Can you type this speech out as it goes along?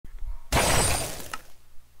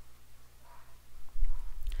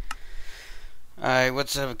Alright,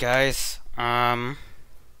 what's up guys?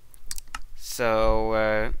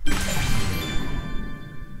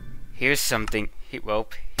 Here's something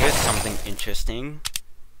here's something interesting.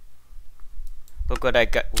 Look what I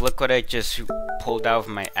got, look what I just pulled out of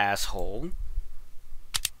my asshole.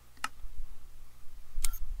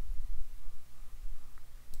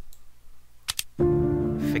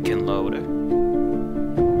 Freaking load.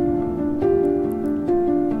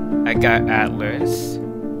 I got Atlas.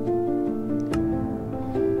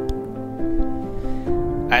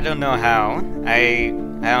 I don't know how. I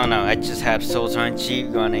don't know. I just had Souls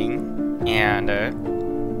RNG running, and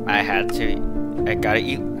I had to eat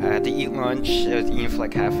lunch. I was eating for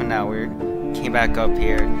like half an hour. Came back up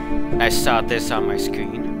here, and I saw this on my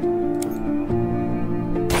screen.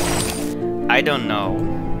 I don't know.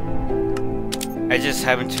 I just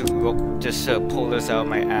happened to pull this out of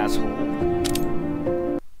my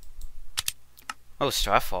asshole. Oh,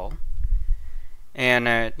 Starfall.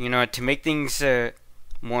 And you know, to make things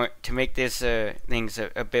things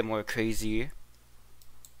a bit more crazy.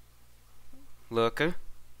 Look.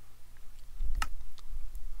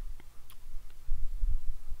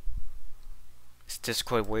 Is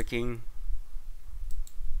Discord working?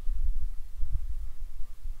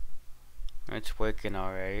 It's working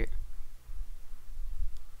alright.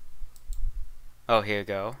 Oh, here we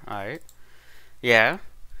go. Alright. Yeah.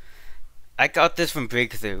 I got this from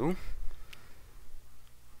Breakthrough.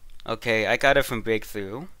 Okay, I got it from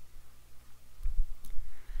Breakthrough.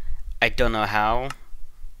 I don't know how.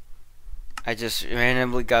 I just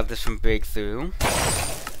randomly got this from Breakthrough.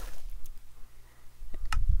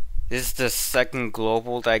 This is the second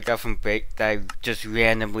global that I got from that I just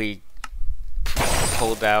randomly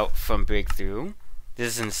pulled out from Breakthrough.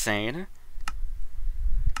 This is insane.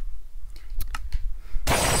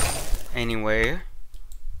 Anyway.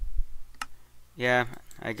 Yeah,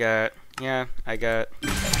 I got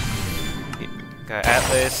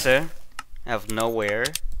Atlas out of nowhere,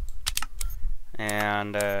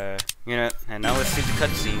 and you know, and now let's see the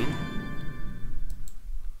cutscene.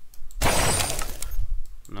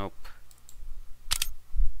 Nope.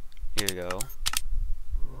 Here we go.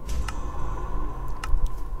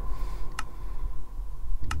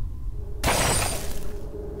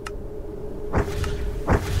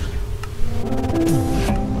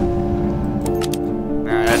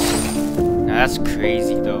 That's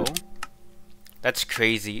crazy though. That's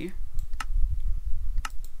crazy.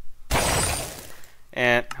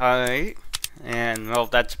 And alright. And well,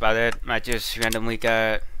 that's about it. I just randomly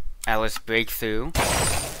got Alice Breakthrough.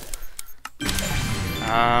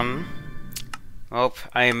 Well,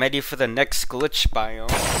 I am ready for the next glitch biome.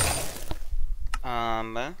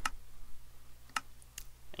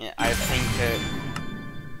 Yeah, I think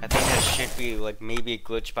there should be like maybe a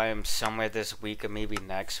glitch biome somewhere this week or maybe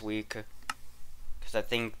next week. Cause I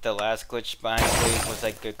think the last glitch biome wave was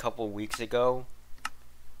like a couple weeks ago. I'm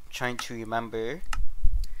trying to remember.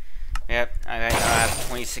 Yep, I now have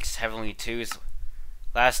 26 Heavenly 2s.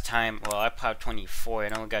 Last time, well, I popped 24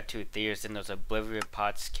 and I only got 2 Theors and those Oblivion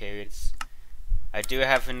Pots carrots. I do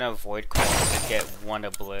have enough Void Coins to get 1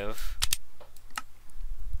 Obliv.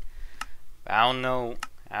 I don't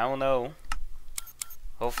know.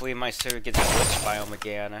 Hopefully my server gets a glitch biome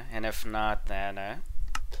again, and if not, then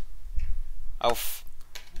I'll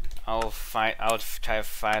try to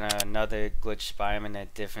find another glitch biome in a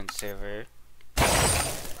different server.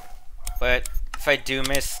 But if I do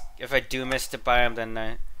miss the biome,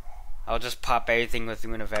 then I'll just pop everything with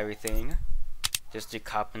Rune of Everything, just to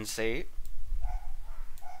compensate.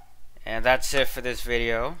 And that's it for this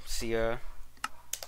video. See ya.